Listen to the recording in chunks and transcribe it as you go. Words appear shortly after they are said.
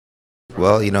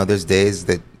Well, there's days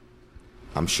that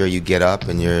I'm sure you get up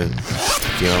and you're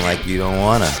feeling like you don't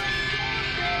want to.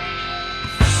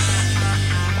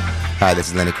 Hi, this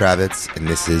is Lenny Kravitz, and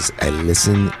this is a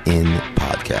Listen In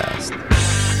podcast.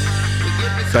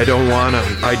 I don't wanna.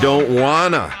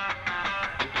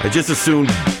 I just assumed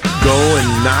go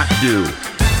and not do.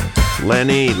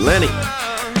 Lenny,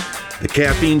 the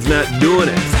caffeine's not doing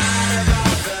it.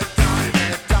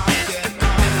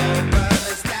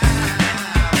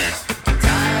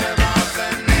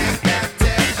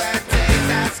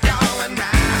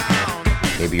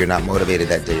 Maybe you're not motivated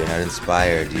that day, you're not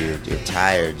inspired, you're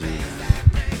tired,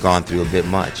 you've gone through a bit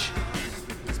much.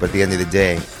 But at the end of the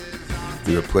day,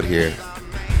 we were put here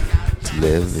to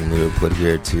live, and we were put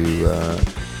here to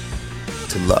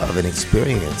love and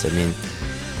experience. I mean,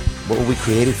 what were we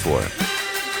created for?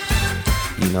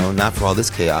 Not for all this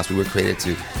chaos. We were created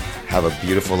to have a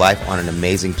beautiful life on an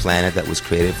amazing planet that was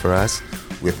created for us,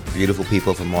 with beautiful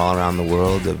people from all around the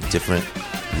world of different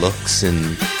looks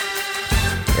and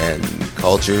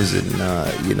cultures, and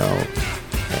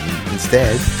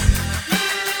instead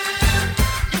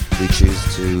we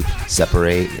choose to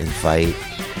separate and fight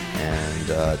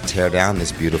and tear down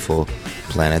this beautiful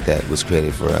planet that was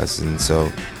created for us. And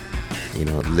so,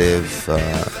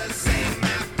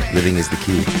 living is the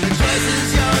key.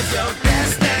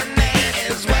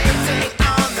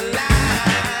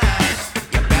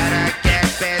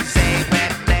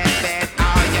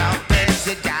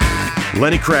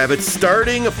 Lenny Kravitz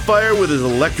starting a fire with his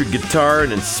electric guitar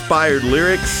and inspired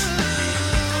lyrics.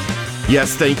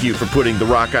 Yes, thank you for putting the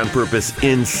rock on purpose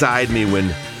inside me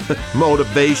when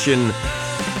motivation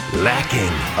lacking.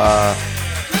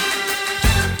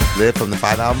 Live from the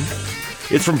 5 album?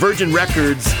 It's from Virgin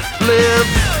Records. Live.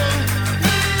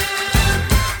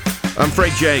 I'm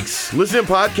Frank Jenks. Listen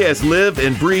to podcast, live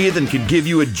and breathe, and can give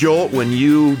you a jolt when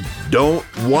you don't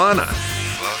wanna.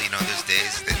 Well, there's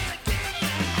days that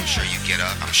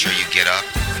I'm sure you get up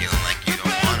feeling like you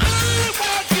don't wanna.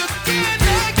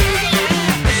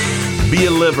 Be a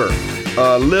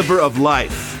liver of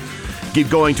life. Get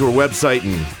going to our website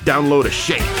and download a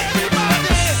shake.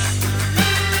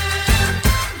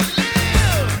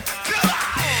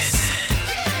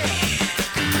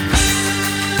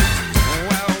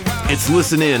 It's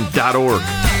listenin.org.